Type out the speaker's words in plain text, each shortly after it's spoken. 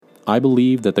I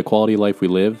believe that the quality of life we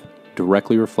live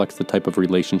directly reflects the type of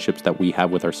relationships that we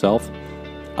have with ourselves,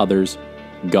 others,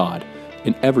 God,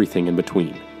 and everything in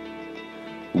between.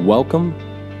 Welcome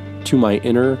to my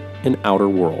inner and outer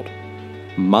world.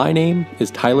 My name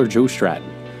is Tyler Joe Stratton,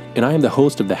 and I am the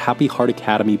host of the Happy Heart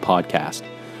Academy podcast,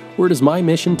 where it is my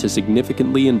mission to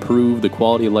significantly improve the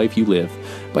quality of life you live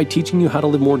by teaching you how to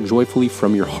live more joyfully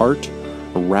from your heart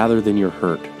rather than your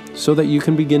hurt, so that you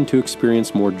can begin to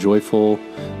experience more joyful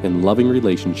and loving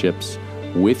relationships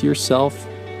with yourself,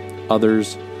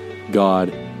 others, God,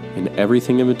 and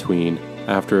everything in between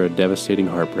after a devastating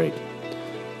heartbreak.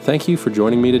 Thank you for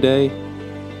joining me today.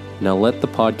 Now let the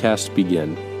podcast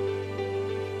begin.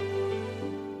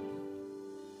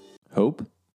 Hope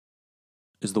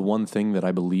is the one thing that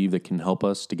I believe that can help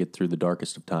us to get through the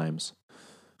darkest of times.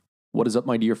 What is up,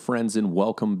 my dear friends, and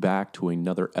welcome back to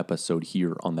another episode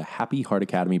here on the Happy Heart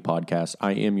Academy podcast.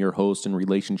 I am your host and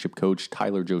relationship coach,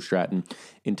 Tyler Joe Stratton,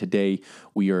 and today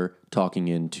we are talking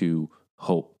into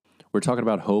hope. We're talking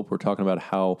about hope. We're talking about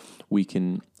how we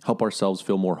can help ourselves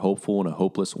feel more hopeful in a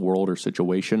hopeless world or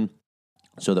situation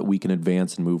so that we can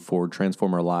advance and move forward,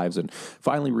 transform our lives, and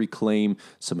finally reclaim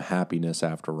some happiness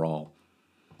after all.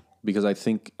 Because I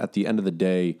think at the end of the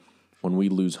day, when we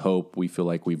lose hope, we feel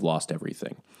like we've lost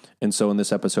everything. And so in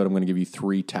this episode, I'm going to give you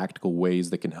 3 tactical ways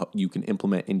that can help you can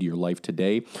implement into your life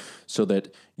today so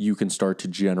that you can start to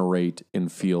generate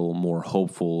and feel more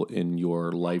hopeful in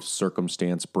your life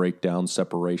circumstance, breakdown,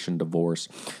 separation, divorce,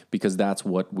 because that's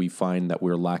what we find that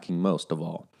we're lacking most of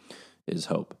all is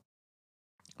hope.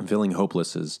 And feeling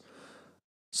hopeless is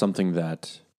something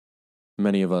that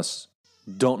many of us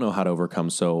don't know how to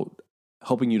overcome. So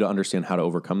helping you to understand how to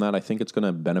overcome that, I think it's going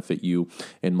to benefit you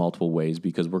in multiple ways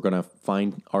because we're going to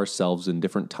find ourselves in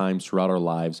different times throughout our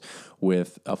lives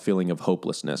with a feeling of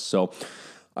hopelessness. So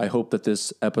I hope that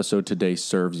this episode today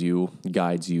serves you,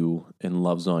 guides you, and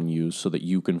loves on you so that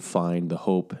you can find the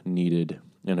hope needed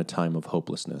in a time of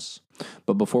hopelessness.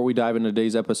 But before we dive into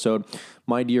today's episode,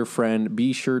 my dear friend,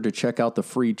 be sure to check out the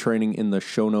free training in the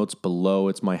show notes below.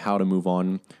 It's my How to Move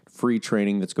On free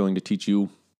training that's going to teach you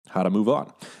how to move on.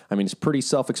 I mean, it's pretty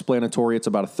self-explanatory. It's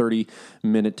about a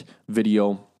 30-minute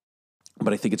video,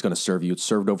 but I think it's going to serve you. It's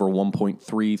served over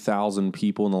 1.3 thousand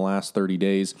people in the last 30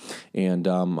 days, and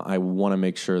I want to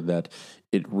make sure that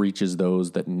it reaches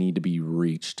those that need to be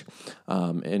reached,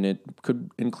 and it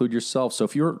could include yourself. So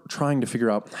if you're trying to figure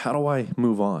out, how do I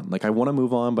move on? Like, I want to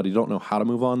move on, but I don't know how to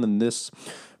move on, then this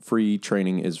free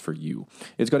training is for you.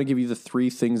 It's going to give you the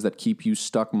 3 things that keep you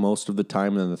stuck most of the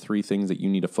time and the 3 things that you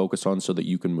need to focus on so that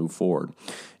you can move forward.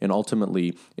 And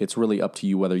ultimately, it's really up to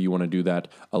you whether you want to do that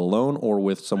alone or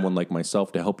with someone like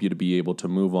myself to help you to be able to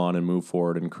move on and move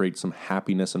forward and create some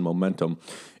happiness and momentum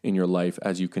in your life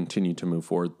as you continue to move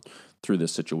forward through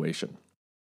this situation.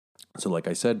 So like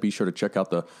I said, be sure to check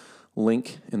out the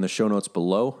link in the show notes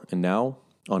below. And now,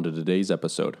 on to today's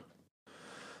episode.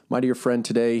 My dear friend,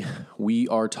 today we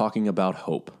are talking about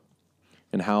hope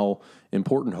and how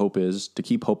important hope is to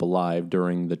keep hope alive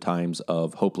during the times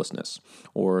of hopelessness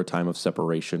or a time of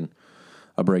separation,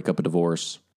 a breakup, a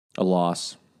divorce, a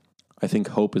loss. I think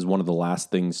hope is one of the last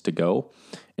things to go.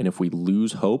 And if we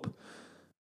lose hope,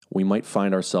 we might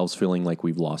find ourselves feeling like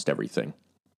we've lost everything.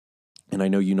 And I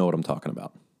know you know what I'm talking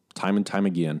about. Time and time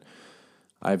again,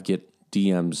 I get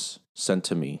DMs sent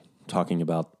to me talking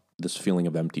about this feeling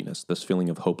of emptiness, this feeling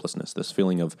of hopelessness, this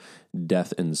feeling of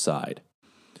death inside.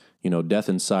 You know, death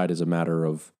inside is a matter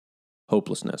of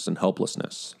hopelessness and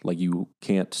helplessness. Like you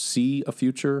can't see a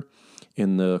future,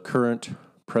 in the current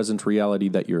present reality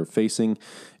that you're facing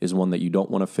is one that you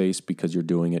don't want to face because you're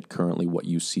doing it currently. What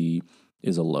you see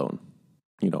is alone,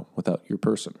 you know, without your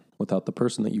person, without the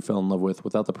person that you fell in love with,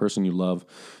 without the person you love.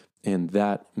 And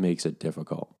that makes it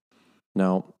difficult.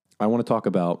 Now, I want to talk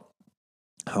about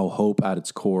how hope at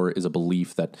its core is a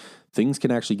belief that things can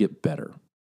actually get better,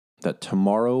 that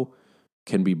tomorrow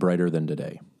can be brighter than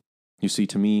today. You see,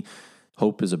 to me,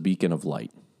 hope is a beacon of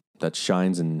light that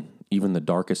shines in even the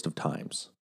darkest of times,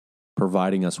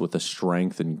 providing us with the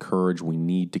strength and courage we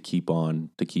need to keep on.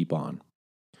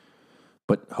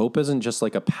 But hope isn't just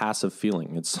like a passive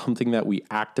feeling. It's something that we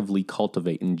actively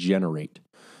cultivate and generate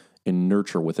and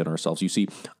nurture within ourselves. You see,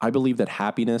 I believe that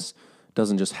happiness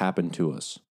doesn't just happen to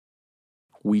us.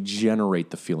 We generate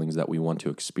the feelings that we want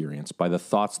to experience by the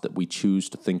thoughts that we choose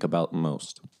to think about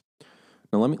most.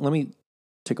 Now, let me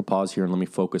take a pause here and let me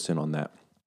focus in on that.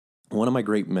 One of my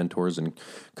great mentors and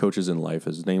coaches in life,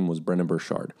 his name was Brendon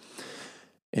Burchard.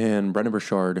 And Brendon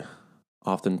Burchard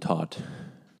often taught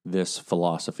this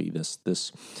philosophy, this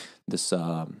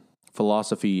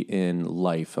philosophy in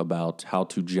life about how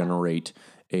to generate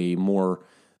a more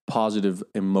positive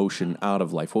emotion out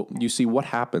of life. Well, you see, what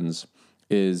happens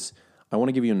is, I want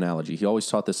to give you an analogy. He always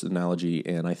taught this analogy,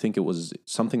 and I think it was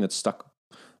something that stuck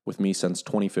with me since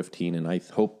 2015. And I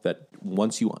hope that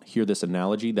once you hear this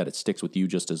analogy, that it sticks with you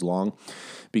just as long,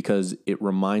 because it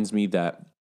reminds me that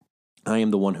I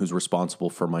am the one who's responsible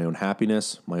for my own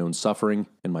happiness, my own suffering,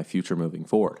 and my future moving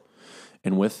forward.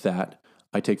 And with that,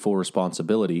 I take full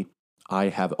responsibility. I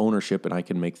have ownership and I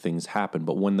can make things happen.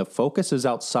 But when the focus is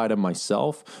outside of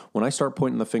myself, when I start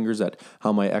pointing the fingers at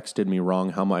how my ex did me wrong,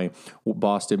 how my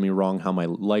boss did me wrong, how my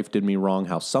life did me wrong,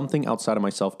 how something outside of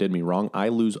myself did me wrong, I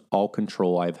lose all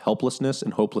control. I have helplessness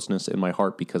and hopelessness in my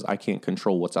heart because I can't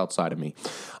control what's outside of me.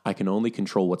 I can only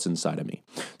control what's inside of me.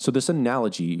 So this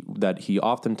analogy that he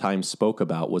oftentimes spoke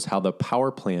about was how the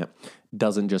power plant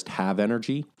doesn't just have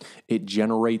energy, it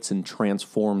generates and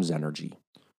transforms energy.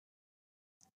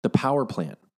 The power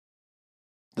plant,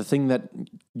 the thing that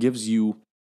gives you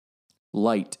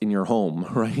light in your home,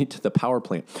 right? The power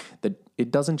plant, that it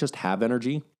doesn't just have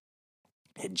energy,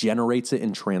 it generates it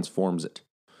and transforms it,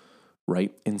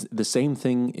 right? And the same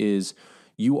thing is,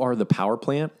 you are the power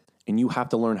plant, and you have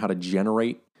to learn how to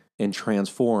generate and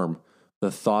transform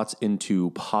the thoughts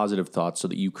into positive thoughts so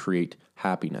that you create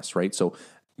happiness, right? So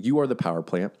you are the power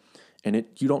plant, and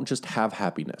you don't just have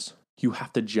happiness. You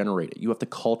have to generate it. You have to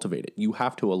cultivate it. You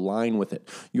have to align with it.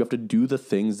 You have to do the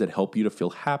things that help you to feel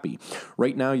happy.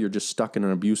 Right now, you're just stuck in an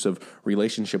abusive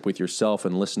relationship with yourself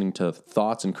and listening to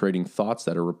thoughts and creating thoughts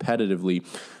that are repetitively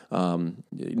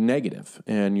negative.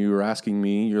 And you're asking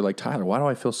me, you're like, Tyler, why do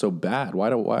I feel so bad?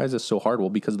 Why is this so hard?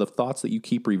 Well, because the thoughts that you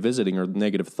keep revisiting are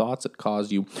negative thoughts that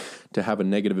cause you to have a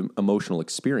negative emotional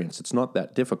experience. It's not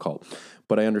that difficult.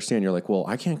 But I understand you're like, well,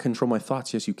 I can't control my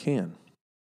thoughts. Yes, you can.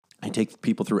 I take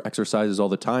people through exercises all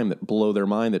the time that blow their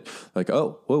mind, that like,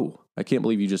 oh, whoa, I can't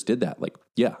believe you just did that. Like,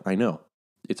 yeah, I know.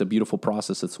 It's a beautiful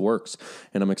process that works.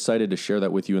 And I'm excited to share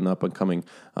that with you in the upcoming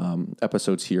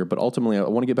episodes here. But ultimately, I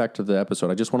want to get back to the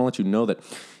episode. I just want to let you know that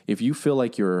if you feel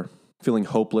like you're feeling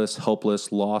hopeless,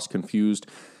 helpless, lost, confused,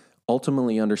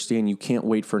 ultimately understand you can't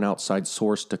wait for an outside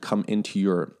source to come into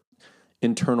your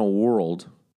internal world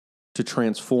to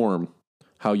transform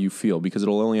how you feel, because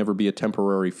it'll only ever be a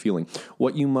temporary feeling.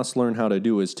 What you must learn how to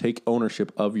do is take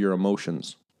ownership of your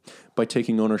emotions by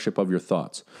taking ownership of your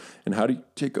thoughts. And how do you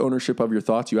take ownership of your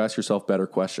thoughts? You ask yourself better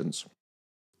questions.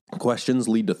 Questions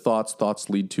lead to thoughts.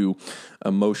 Thoughts lead to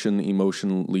emotion.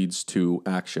 Emotion leads to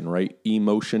action, right?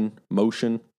 Emotion,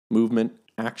 motion, movement,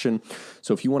 action.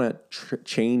 So if you want to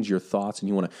change your thoughts and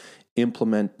you want to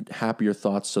implement happier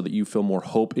thoughts so that you feel more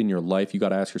hope in your life, you got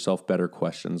to ask yourself better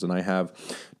questions. And I have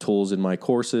tools in my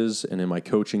courses and in my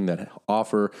coaching that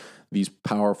offer these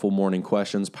powerful morning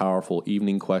questions, powerful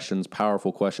evening questions,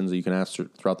 powerful questions that you can ask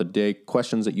throughout the day,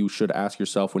 questions that you should ask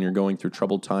yourself when you're going through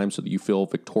troubled times so that you feel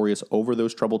victorious over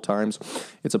those troubled times.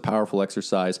 It's a powerful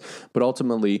exercise. But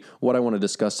ultimately, what I want to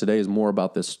discuss today is more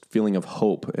about this feeling of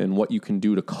hope and what you can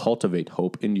do to cultivate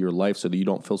hope into your life so that you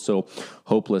don't feel so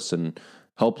hopeless and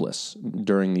helpless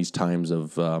during these times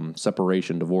of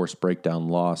separation, divorce, breakdown,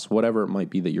 loss, whatever it might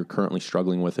be that you're currently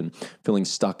struggling with and feeling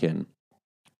stuck in.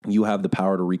 You have the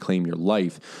power to reclaim your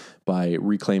life by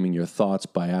reclaiming your thoughts,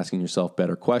 by asking yourself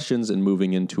better questions and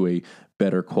moving into a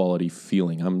better quality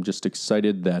feeling. I'm just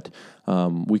excited that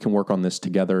we can work on this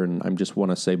together. And I just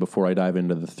want to say before I dive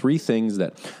into the 3 things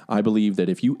that I believe that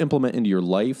if you implement into your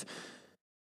life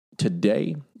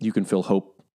today, you can feel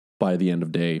hope by the end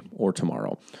of day or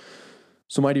tomorrow.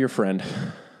 So my dear friend,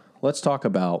 let's talk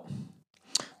about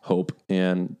hope.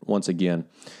 And once again,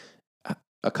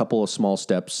 a couple of small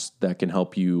steps that can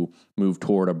help you move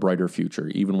toward a brighter future,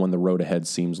 even when the road ahead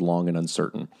seems long and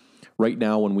uncertain. Right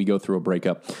now, when we go through a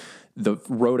breakup, the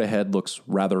road ahead looks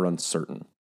rather uncertain,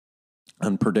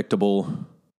 unpredictable,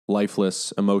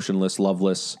 lifeless, emotionless,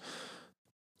 loveless,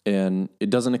 and it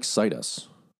doesn't excite us.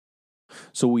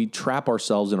 So we trap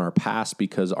ourselves in our past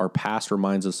because our past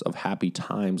reminds us of happy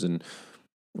times. And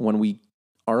when we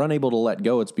are unable to let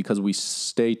go, it's because we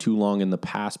stay too long in the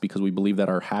past because we believe that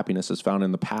our happiness is found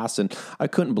in the past. And I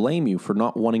couldn't blame you for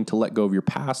not wanting to let go of your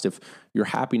past if your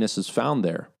happiness is found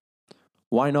there.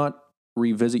 Why not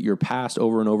revisit your past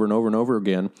over and over and over and over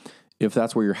again if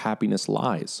that's where your happiness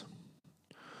lies?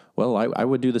 Well, I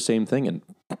would do the same thing, and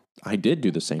I did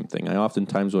do the same thing. I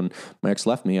oftentimes, when my ex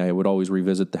left me, I would always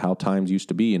revisit how times used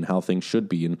to be and how things should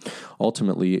be, and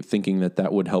ultimately thinking that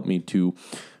that would help me to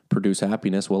produce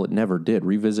happiness. Well, it never did.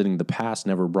 Revisiting the past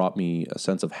never brought me a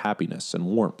sense of happiness and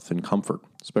warmth and comfort,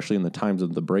 especially in the times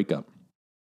of the breakup.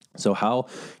 So how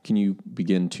can you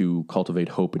begin to cultivate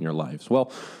hope in your lives?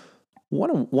 Well,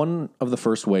 one of the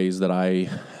first ways that I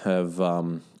have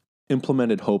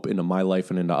implemented hope into my life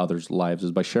and into others' lives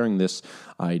is by sharing this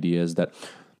idea is that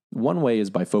one way is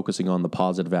by focusing on the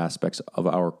positive aspects of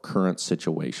our current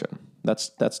situation.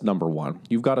 That's number one.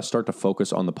 You've got to start to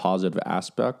focus on the positive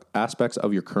aspects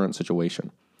of your current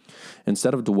situation.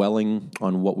 Instead of dwelling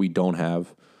on what we don't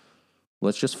have,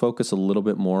 let's just focus a little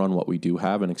bit more on what we do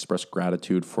have and express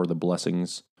gratitude for the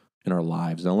blessings in our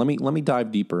lives. Now, let me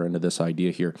dive deeper into this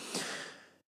idea here.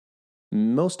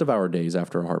 Most of our days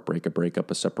after a heartbreak, a breakup,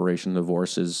 a separation,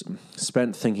 divorce is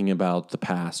spent thinking about the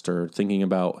past or thinking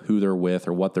about who they're with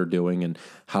or what they're doing and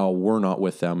how we're not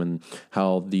with them and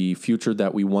how the future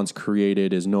that we once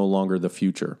created is no longer the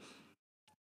future.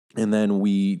 And then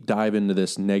we dive into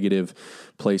this negative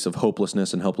place of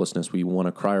hopelessness and helplessness. We want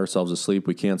to cry ourselves asleep.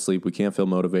 We can't sleep. We can't feel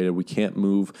motivated. We can't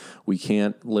move. We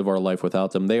can't live our life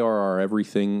without them. They are our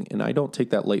everything. And I don't take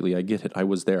that lightly. I get it. I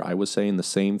was there. I was saying the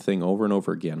same thing over and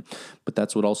over again. But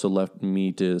that's what also left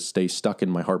me to stay stuck in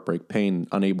my heartbreak pain,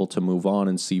 unable to move on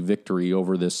and see victory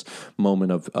over this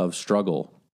moment of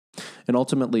struggle. And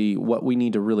ultimately, what we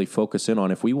need to really focus in on,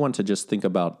 if we want to just think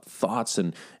about thoughts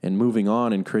and moving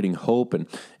on and creating hope and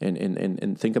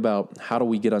think about how do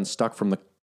we get unstuck from the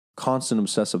constant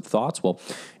obsessive thoughts, well,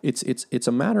 it's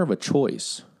a matter of a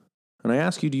choice. And I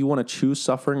ask you, do you want to choose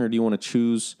suffering or do you want to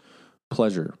choose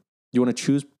pleasure? Do you want to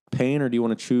choose pain or do you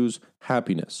want to choose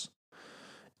happiness?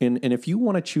 And if you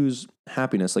want to choose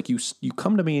happiness, like you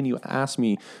come to me and you ask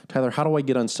me, Tyler, how do I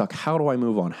get unstuck? How do I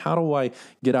move on? How do I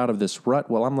get out of this rut?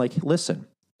 Well, I'm like, listen,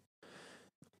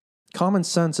 common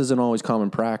sense isn't always common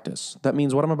practice. That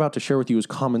means what I'm about to share with you is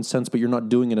common sense, but you're not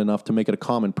doing it enough to make it a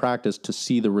common practice to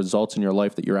see the results in your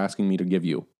life that you're asking me to give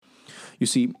you. You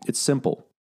see, it's simple.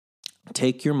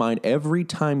 Take your mind every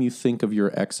time you think of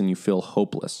your ex and you feel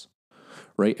hopeless,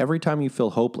 right? Every time you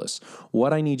feel hopeless,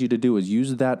 what I need you to do is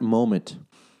use that moment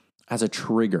as a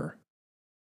trigger.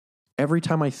 Every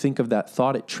time I think of that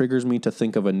thought, it triggers me to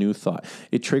think of a new thought.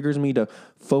 It triggers me to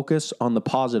focus on the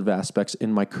positive aspects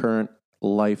in my current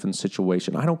life and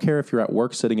situation. I don't care if you're at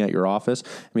work sitting at your office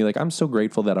and be like, I'm so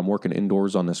grateful that I'm working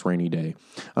indoors on this rainy day.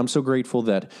 I'm so grateful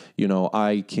that,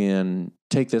 I can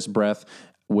take this breath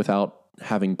without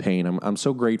having pain. I'm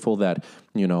so grateful that,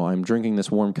 I'm drinking this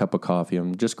warm cup of coffee.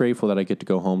 I'm just grateful that I get to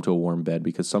go home to a warm bed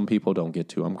because some people don't get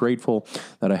to. I'm grateful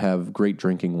that I have great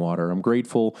drinking water. I'm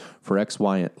grateful for X,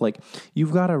 Y, and like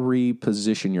you've got to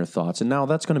reposition your thoughts. And now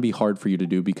that's going to be hard for you to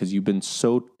do because you've been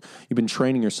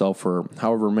training yourself for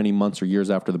however many months or years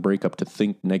after the breakup to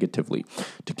think negatively,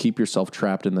 to keep yourself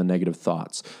trapped in the negative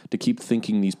thoughts, to keep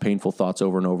thinking these painful thoughts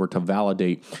over and over to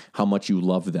validate how much you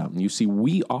love them. You see,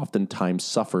 we oftentimes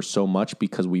suffer so much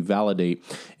because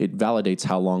it validates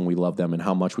how long we love them and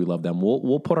how much we love them.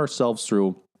 We'll put ourselves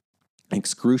through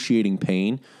excruciating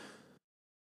pain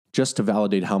just to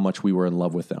validate how much we were in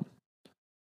love with them.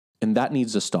 And that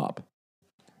needs to stop.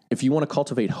 If you want to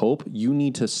cultivate hope, you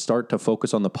need to start to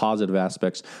focus on the positive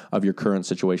aspects of your current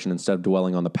situation instead of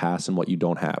dwelling on the past and what you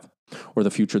don't have or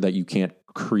the future that you can't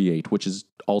create, which is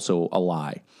also a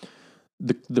lie.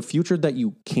 The future that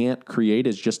you can't create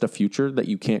is just a future that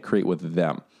you can't create with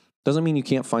them. Doesn't mean you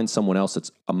can't find someone else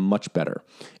that's much better.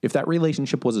 If that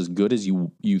relationship was as good as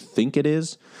you think it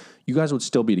is, you guys would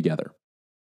still be together.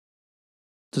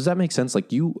 Does that make sense?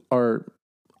 Like you are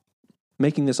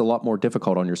making this a lot more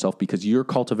difficult on yourself because you're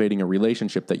cultivating a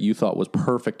relationship that you thought was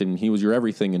perfect and he was your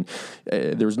everything and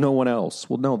there's no one else.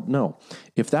 Well, no.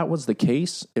 If that was the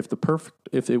case, if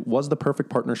it was the perfect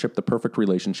partnership, the perfect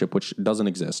relationship, which doesn't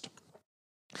exist,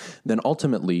 then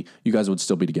ultimately you guys would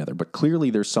still be together. But clearly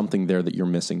there's something there that you're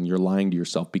missing. You're lying to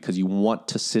yourself because you want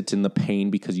to sit in the pain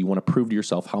because you want to prove to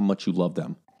yourself how much you love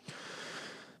them.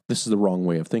 This is the wrong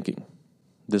way of thinking.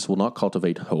 This will not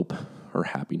cultivate hope or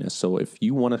happiness. So if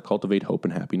you want to cultivate hope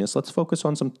and happiness, let's focus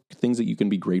on some things that you can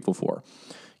be grateful for.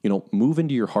 Move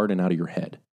into your heart and out of your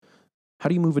head. How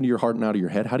do you move into your heart and out of your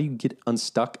head? How do you get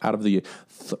unstuck out of the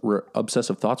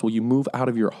obsessive thoughts? Well, you move out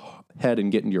of your head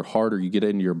and get into your heart, or you get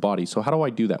into your body. So how do I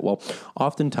do that? Well,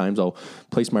 oftentimes I'll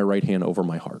place my right hand over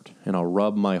my heart and I'll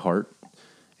rub my heart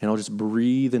and I'll just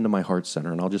breathe into my heart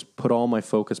center and I'll just put all my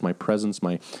focus, my presence,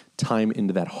 my time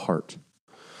into that heart.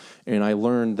 And I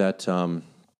learned that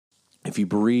if you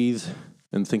breathe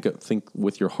and think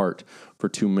with your heart for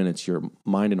 2 minutes, your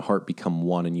mind and heart become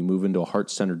one, and you move into a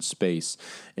heart-centered space.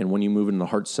 And when you move into a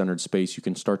heart-centered space, you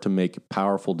can start to make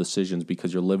powerful decisions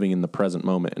because you're living in the present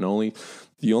moment. And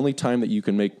the only time that you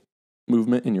can make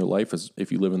movement in your life is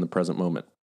if you live in the present moment.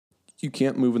 You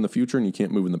can't move in the future and you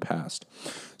can't move in the past.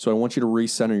 So I want you to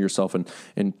recenter yourself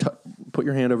and put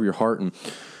your hand over your heart and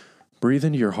breathe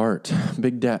into your heart.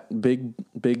 Big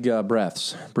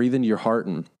breaths. Breathe into your heart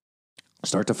and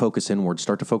Start to focus inward.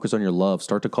 Start to focus on your love.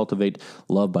 Start to cultivate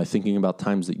love by thinking about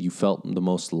times that you felt the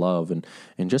most love and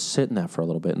just sit in that for a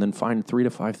little bit. And then find 3 to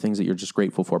 5 things that you're just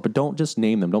grateful for. But don't just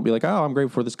name them. Don't be like, oh, I'm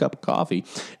grateful for this cup of coffee.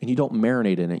 And you don't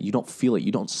marinate in it. You don't feel it.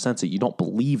 You don't sense it. You don't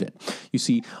believe it. You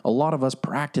see, a lot of us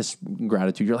practice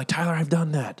gratitude. You're like, Tyler, I've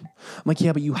done that. I'm like,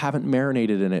 yeah, but you haven't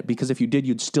marinated in it. Because if you did,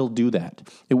 you'd still do that.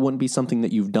 It wouldn't be something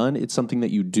that you've done. It's something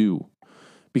that you do.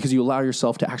 Because you allow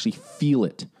yourself to actually feel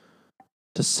it,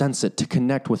 to sense it, to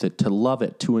connect with it, to love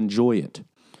it, to enjoy it.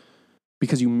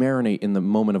 Because you marinate in the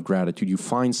moment of gratitude. You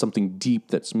find something deep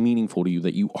that's meaningful to you,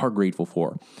 that you are grateful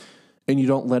for. And you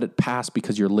don't let it pass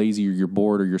because you're lazy or you're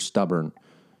bored or you're stubborn.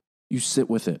 You sit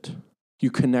with it. You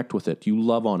connect with it. You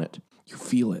love on it. You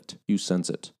feel it. You sense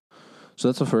it. So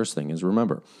that's the first thing is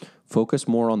remember, focus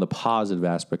more on the positive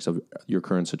aspects of your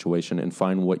current situation and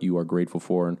find what you are grateful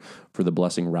for and for the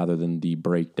blessing rather than the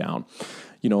breakdown.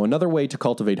 Another way to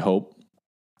cultivate hope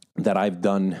that I've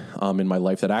done in my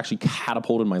life that actually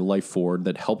catapulted my life forward,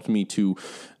 that helped me to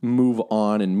move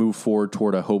on and move forward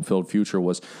toward a hope-filled future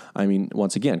was,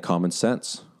 once again, common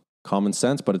sense. Common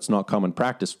sense, but it's not common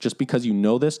practice. Just because you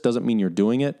know this doesn't mean you're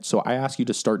doing it. So I ask you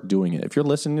to start doing it. If you're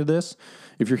listening to this,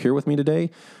 if you're here with me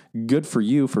today, good for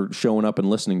you for showing up and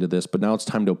listening to this, but now it's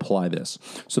time to apply this.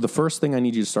 So the first thing I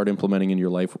need you to start implementing in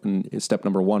your life, and step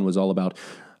number 1 was all about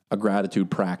a gratitude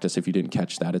practice. If you didn't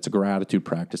catch that, it's a gratitude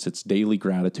practice. It's daily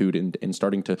gratitude and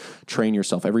starting to train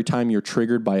yourself. Every time you're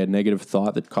triggered by a negative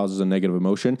thought that causes a negative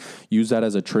emotion, use that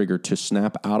as a trigger to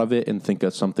snap out of it and think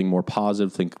of something more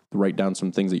positive. Write down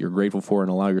some things that you're grateful for and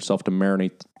allow yourself to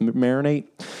marinate,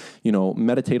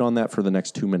 meditate on that for the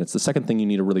next 2 minutes. The second thing you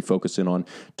need to really focus in on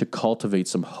to cultivate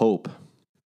some hope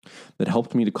that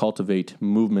helped me to cultivate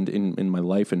movement in my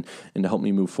life and to help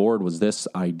me move forward was this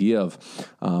idea of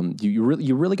you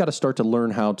really got to start to learn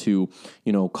how to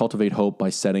cultivate hope by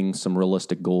setting some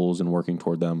realistic goals and working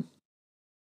toward them.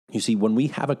 You see, when we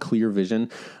have a clear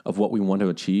vision of what we want to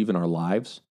achieve in our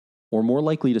lives, we're more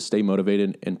likely to stay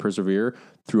motivated and persevere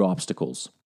through obstacles.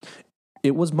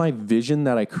 It was my vision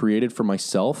that I created for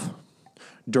myself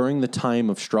during the time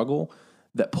of struggle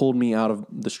that pulled me out of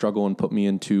the struggle and put me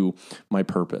into my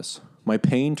purpose. My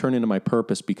pain turned into my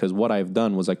purpose because what I've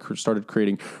done was I started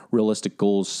creating realistic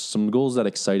goals, some goals that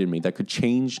excited me, that could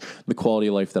change the quality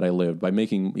of life that I lived by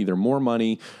making either more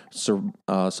money,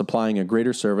 supplying a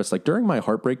greater service. Like during my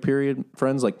heartbreak period,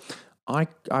 friends, I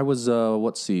was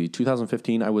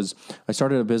 2015. I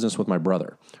started a business with my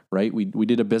brother, right? We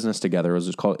did a business together.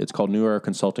 It's called New Era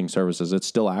Consulting Services. It's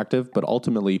still active, but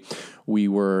ultimately we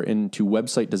were into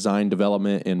website design,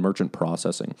 development, and merchant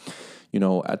processing.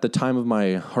 At the time of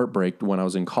my heartbreak, when I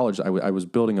was in college, I was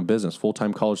building a business,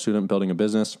 full-time college student, building a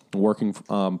business, working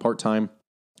part-time,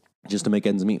 just to make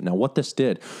ends meet. Now, what this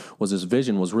did was this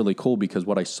vision was really cool because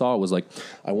what I saw was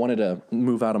I wanted to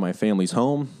move out of my family's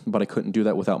home, but I couldn't do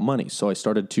that without money. So I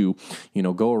started to,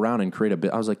 go around and create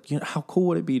I was like, how cool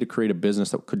would it be to create a business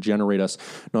that could generate us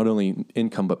not only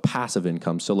income, but passive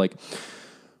income? So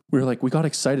we got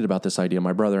excited about this idea,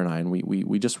 my brother and I, and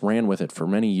we just ran with it for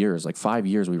many years, 5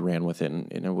 years we ran with it,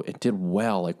 and it did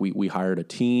well. We hired a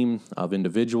team of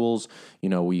individuals, we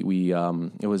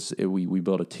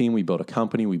built a team, we built a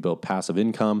company, we built passive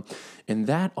income, and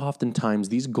that oftentimes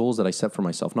these goals that I set for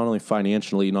myself, not only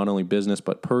financially, not only business,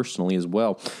 but personally as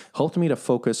well, helped me to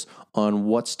focus on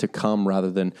what's to come rather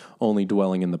than only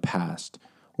dwelling in the past.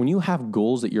 When you have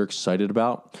goals that you're excited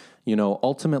about,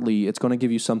 ultimately it's going to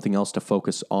give you something else to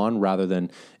focus on rather than,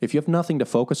 if you have nothing to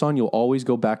focus on, you'll always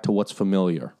go back to what's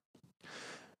familiar.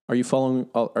 Are you following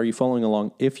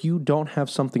along? If you don't have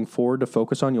something forward to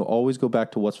focus on, you'll always go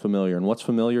back to what's familiar. And what's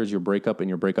familiar is your breakup and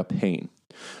your breakup pain.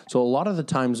 So a lot of the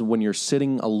times when you're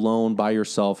sitting alone by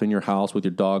yourself in your house with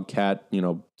your dog, cat,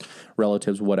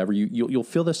 relatives, whatever, you'll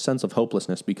feel this sense of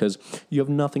hopelessness because you have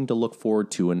nothing to look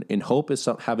forward to. And hope is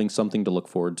having something to look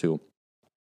forward to.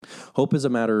 Hope is a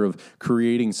matter of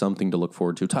creating something to look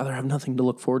forward to. Tyler, I have nothing to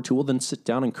look forward to. Well, then sit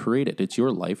down and create it. It's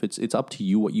your life. It's up to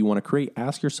you what you want to create.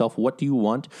 Ask yourself, what do you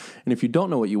want? And if you don't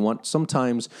know what you want,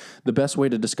 sometimes the best way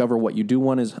to discover what you do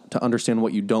want is to understand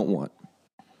what you don't want.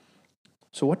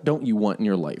 So what don't you want in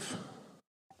your life?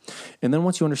 And then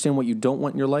once you understand what you don't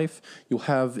want in your life, you'll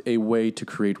have a way to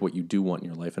create what you do want in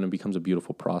your life. And it becomes a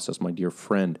beautiful process, my dear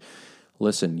friend.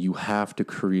 Listen, you have to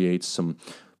create some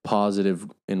positive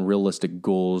and realistic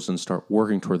goals and start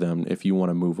working toward them if you want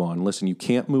to move on. Listen, you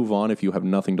can't move on if you have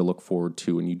nothing to look forward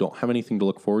to, and you don't have anything to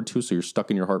look forward to, so you're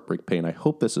stuck in your heartbreak pain. I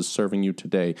hope this is serving you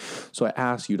today. So I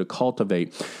ask you to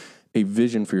cultivate a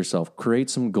vision for yourself. Create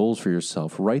some goals for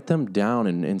yourself. Write them down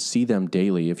and see them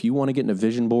daily. If you want to get into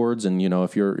vision boards and,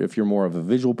 if you're more of a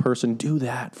visual person, do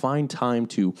that. Find time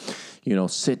to,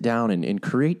 sit down and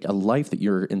create a life that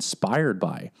you're inspired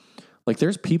by. Like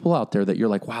there's people out there that you're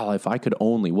like, wow, if I could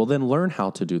only, well then learn how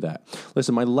to do that.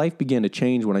 Listen, my life began to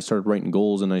change when I started writing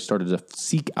goals and I started to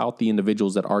seek out the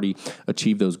individuals that already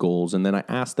achieved those goals. And then I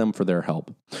asked them for their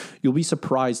help. You'll be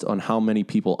surprised on how many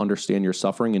people understand your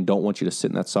suffering and don't want you to sit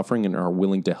in that suffering and are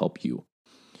willing to help you.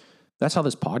 That's how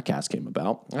this podcast came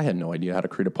about. I had no idea how to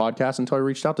create a podcast until I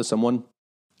reached out to someone.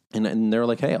 And they're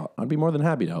like, hey, I'd be more than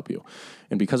happy to help you.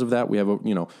 And because of that, we have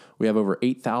over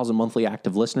 8,000 monthly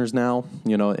active listeners now,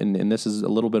 and this is a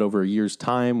little bit over a year's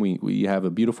time. We have a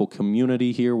beautiful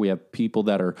community here. We have people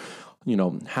that are,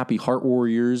 happy heart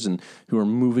warriors and who are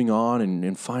moving on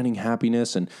and finding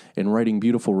happiness and writing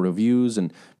beautiful reviews,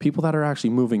 and people that are actually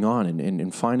moving on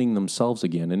and finding themselves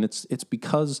again. And it's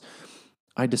because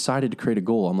I decided to create a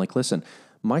goal. I'm like, listen,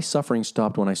 my suffering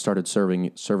stopped when I started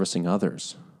servicing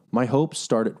others. My hope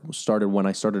started when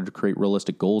I started to create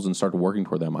realistic goals and started working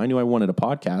toward them. I knew I wanted a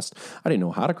podcast. I didn't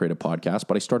know how to create a podcast,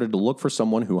 but I started to look for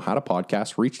someone who had a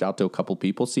podcast, reached out to a couple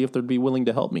people, see if they'd be willing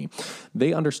to help me.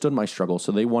 They understood my struggle,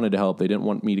 so they wanted to help. They didn't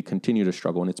want me to continue to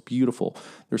struggle, and it's beautiful.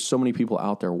 There's so many people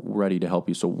out there ready to help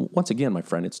you. So once again, my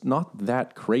friend, it's not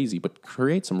that crazy, but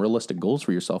create some realistic goals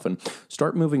for yourself and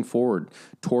start moving forward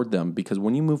toward them, because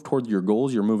when you move toward your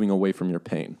goals, you're moving away from your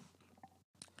pain.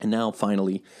 And now,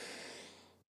 finally,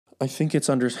 I think it's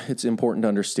important to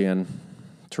understand,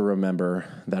 to remember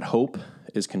that hope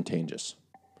is contagious,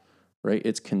 right?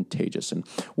 It's contagious. And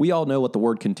we all know what the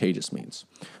word contagious means.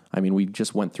 I mean, we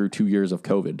just went through 2 years of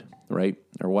COVID, right?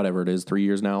 Or whatever it is, 3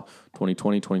 years now,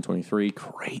 2020, 2023,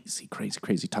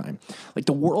 crazy time. Like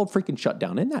the world freaking shut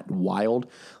down. Isn't that wild?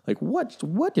 Like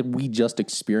what did we just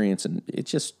experience? And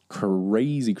it's just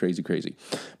crazy.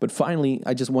 But finally,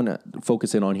 I just want to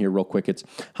focus in on here real quick. It's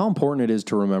how important it is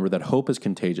to remember that hope is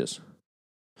contagious.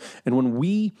 And when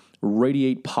we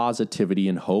radiate positivity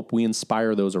and hope, we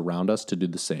inspire those around us to do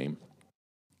the same.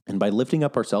 And by lifting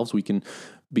up ourselves, we can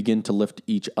begin to lift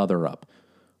each other up.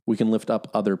 We can lift up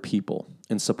other people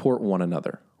and support one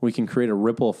another. We can create a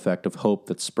ripple effect of hope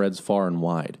that spreads far and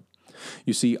wide.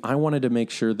 You see, I wanted to make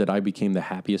sure that I became the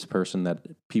happiest person that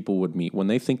people would meet. When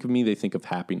they think of me, they think of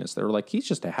happiness. They're like, he's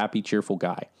just a happy, cheerful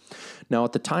guy. Now,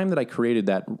 at the time that I created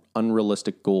that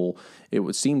unrealistic goal,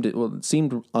 it seemed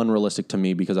unrealistic to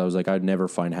me because I was like, I'd never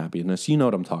find happiness. You know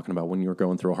what I'm talking about when you're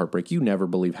going through a heartbreak. You never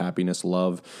believe happiness,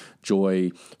 love, joy,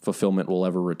 fulfillment will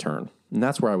ever return. And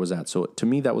that's where I was at. So to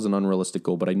me, that was an unrealistic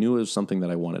goal, but I knew it was something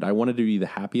that I wanted. I wanted to be the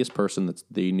happiest person that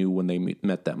they knew when they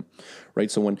met them,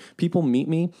 right? So when people meet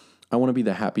me, I want to be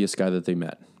the happiest guy that they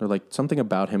met. They're like, something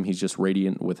about him, he's just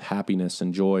radiant with happiness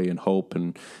and joy and hope,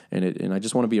 and I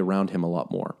just want to be around him a lot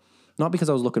more. Not because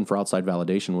I was looking for outside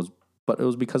validation, but it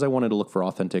was because I wanted to look for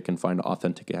authentic and find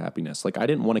authentic happiness. Like I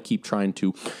didn't want to keep trying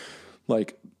to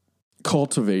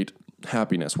cultivate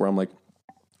happiness where I'm like,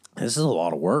 this is a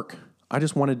lot of work. I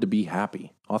just wanted to be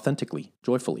happy, authentically,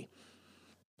 joyfully,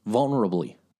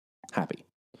 vulnerably happy.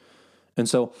 And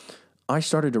so I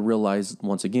started to realize,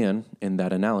 once again, in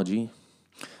that analogy,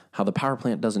 how the power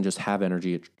plant doesn't just have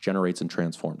energy, it generates and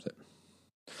transforms it.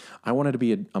 I wanted to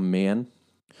be a man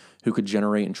who could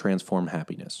generate and transform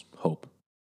happiness, hope,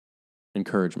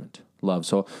 encouragement, love.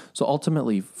 So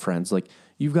ultimately, friends,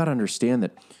 you've got to understand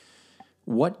that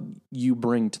what you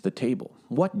bring to the table.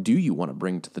 What do you want to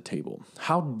bring to the table?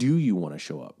 How do you want to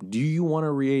show up? Do you want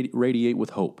to radiate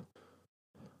with hope?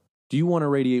 Do you want to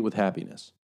radiate with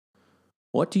happiness?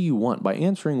 What do you want? By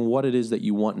answering what it is that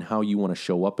you want and how you want to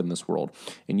show up in this world,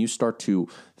 and you start to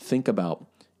think about,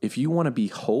 if you want to be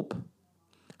hope,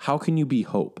 how can you be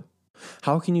hope?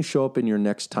 How can you show up in your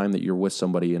next time that you're with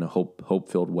somebody in a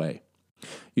hope-filled way?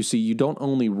 You see, you don't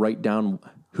only write down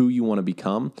who you want to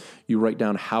become, you write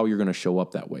down how you're going to show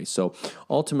up that way. So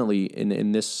ultimately,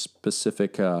 in this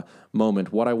specific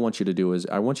moment, what I want you to do is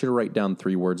I want you to write down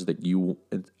 3 words that you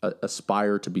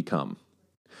aspire to become.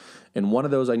 And one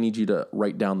of those, I need you to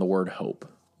write down the word hope.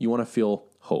 You want to feel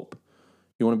hope.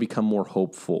 You want to become more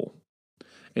hopeful.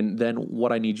 And then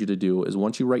what I need you to do is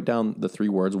once you write down the 3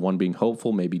 words, one being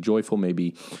hopeful, maybe joyful,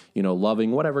 maybe,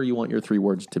 loving, whatever you want your 3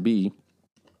 words to be,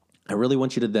 I really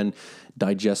want you to then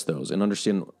digest those and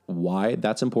understand why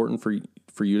that's important for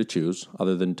you to choose,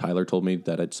 other than Tyler told me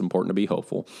that it's important to be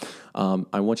hopeful.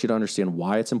 I want you to understand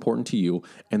why it's important to you,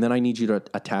 and then I need you to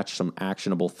attach some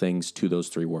actionable things to those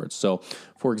 3 words. So,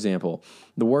 for example,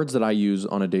 the words that I use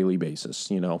on a daily basis,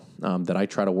 that I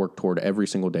try to work toward every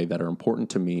single day that are important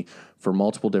to me for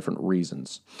multiple different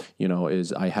reasons,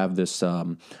 is I have this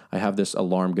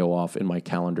alarm go off in my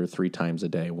calendar 3 times a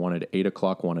day, one at 8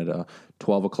 o'clock, one at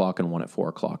 12 o'clock, and one at 4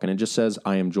 o'clock. And it just says,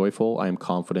 I am joyful, I am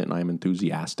confident, and I am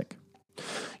enthusiastic.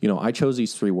 I chose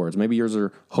these 3 words. Maybe yours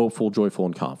are hopeful, joyful,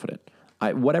 and confident.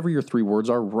 Whatever your 3 words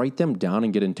are, write them down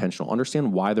and get intentional.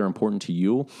 Understand why they're important to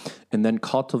you, and then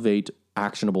cultivate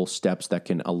actionable steps that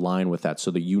can align with that so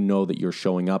that you know that you're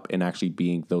showing up and actually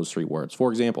being those 3 words.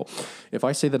 For example, if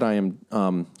I say that I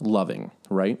am loving,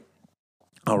 right?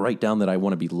 I'll write down that I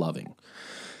want to be loving.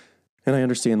 And I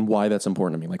understand why that's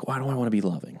important to me. Like, why do I want to be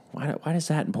loving? Why is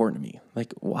that important to me?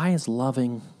 Like, why is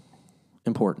loving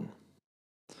important?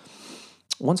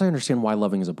 Once I understand why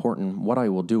loving is important, what I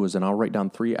will do is then I'll write down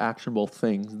 3 actionable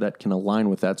things that can align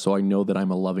with that so I know that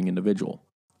I'm a loving individual.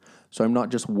 So I'm not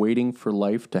just waiting for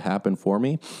life to happen for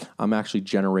me. I'm actually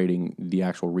generating the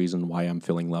actual reason why I'm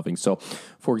feeling loving. So,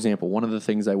 for example, one of the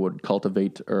things I would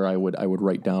cultivate, or I would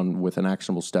write down with an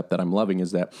actionable step that I'm loving,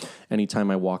 is that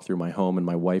anytime I walk through my home and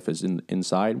my wife is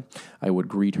inside, I would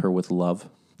greet her with love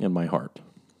in my heart.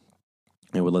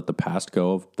 I would let the past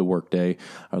go of the workday.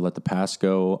 I would let the past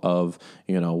go of,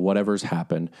 whatever's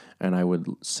happened. And I would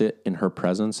sit in her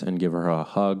presence and give her a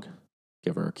hug,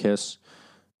 give her a kiss,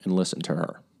 and listen to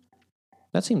her.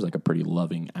 That seems like a pretty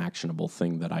loving, actionable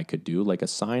thing that I could do. Like a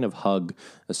sign of hug,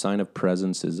 a sign of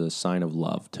presence is a sign of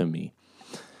love to me.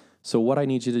 So what I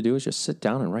need you to do is just sit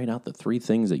down and write out the 3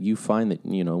 things that you find that,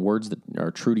 words that are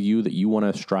true to you that you want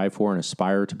to strive for and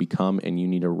aspire to become. And you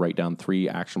need to write down 3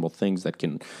 actionable things that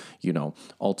can,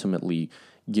 ultimately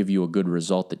give you a good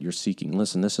result that you're seeking.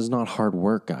 Listen, this is not hard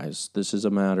work, guys. This is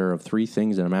a matter of 3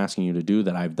 things that I'm asking you to do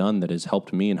that I've done that has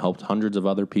helped me and helped hundreds of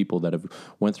other people that have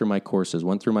went through my courses,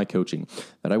 went through my coaching,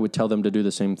 that I would tell them to do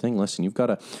the same thing. Listen,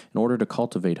 in order to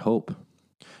cultivate hope,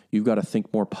 you've got to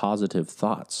think more positive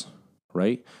thoughts,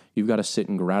 right? You've got to sit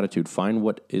in gratitude, find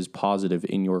what is positive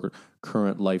in your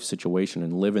current life situation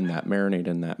and live in that, marinate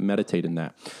in that, meditate in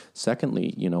that.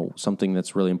 Secondly, something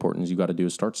that's really important is you got to do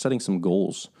is start setting some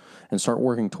goals and start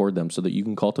working toward them so that you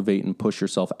can cultivate and push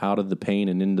yourself out of the pain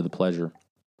and into the pleasure.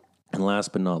 And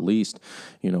last but not least,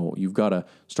 you've got to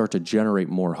start to generate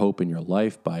more hope in your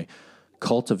life by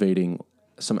cultivating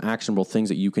some actionable things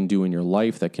that you can do in your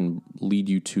life that can lead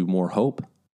you to more hope.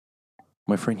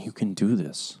 My friend, you can do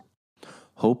this.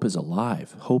 Hope is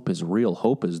alive. Hope is real.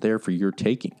 Hope is there for your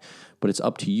taking. But it's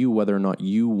up to you whether or not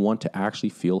you want to actually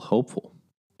feel hopeful.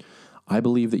 I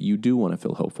believe that you do want to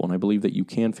feel hopeful, and I believe that you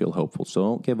can feel hopeful. So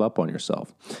don't give up on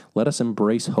yourself. Let us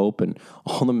embrace hope and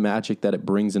all the magic that it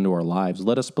brings into our lives.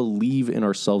 Let us believe in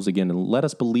ourselves again, and let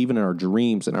us believe in our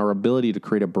dreams and our ability to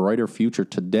create a brighter future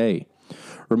today.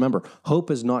 Remember, hope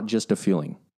is not just a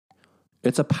feeling.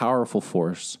 It's a powerful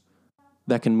force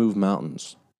that can move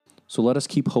mountains. So let us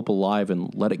keep hope alive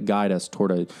and let it guide us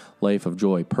toward a life of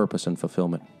joy, purpose, and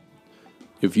fulfillment.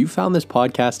 If you found this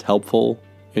podcast helpful,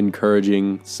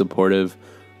 encouraging, supportive,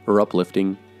 or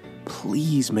uplifting,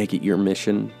 please make it your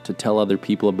mission to tell other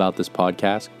people about this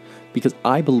podcast, because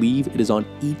I believe it is on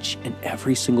each and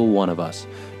every single one of us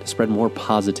to spread more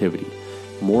positivity,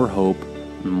 more hope,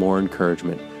 and more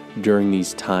encouragement during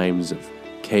these times of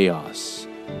chaos,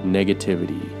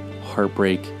 negativity,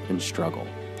 heartbreak, and struggle.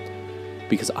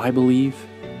 Because I believe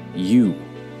you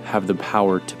have the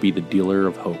power to be the dealer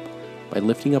of hope by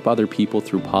lifting up other people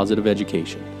through positive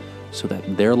education so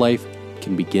that their life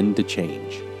can begin to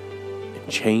change, and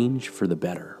change for the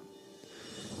better.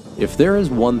 If there is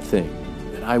one thing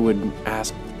that I would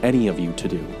ask any of you to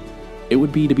do, it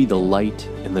would be to be the light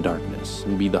in the darkness,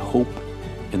 and be the hope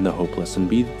in the hopeless, and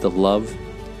be the love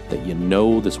that you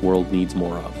know this world needs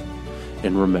more of.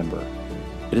 And remember,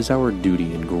 it is our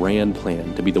duty and grand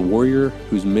plan to be the warrior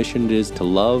whose mission it is to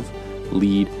love,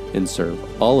 lead, and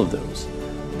serve all of those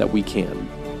that we can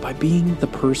by being the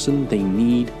person they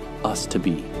need us to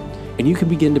be. And you can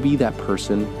begin to be that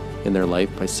person in their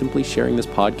life by simply sharing this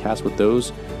podcast with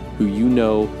those who you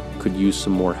know could use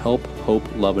some more help, hope,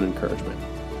 love, and encouragement.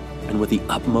 And with the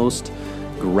utmost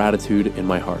gratitude in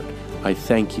my heart, I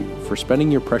thank you for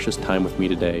spending your precious time with me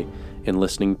today and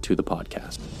listening to the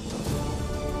podcast.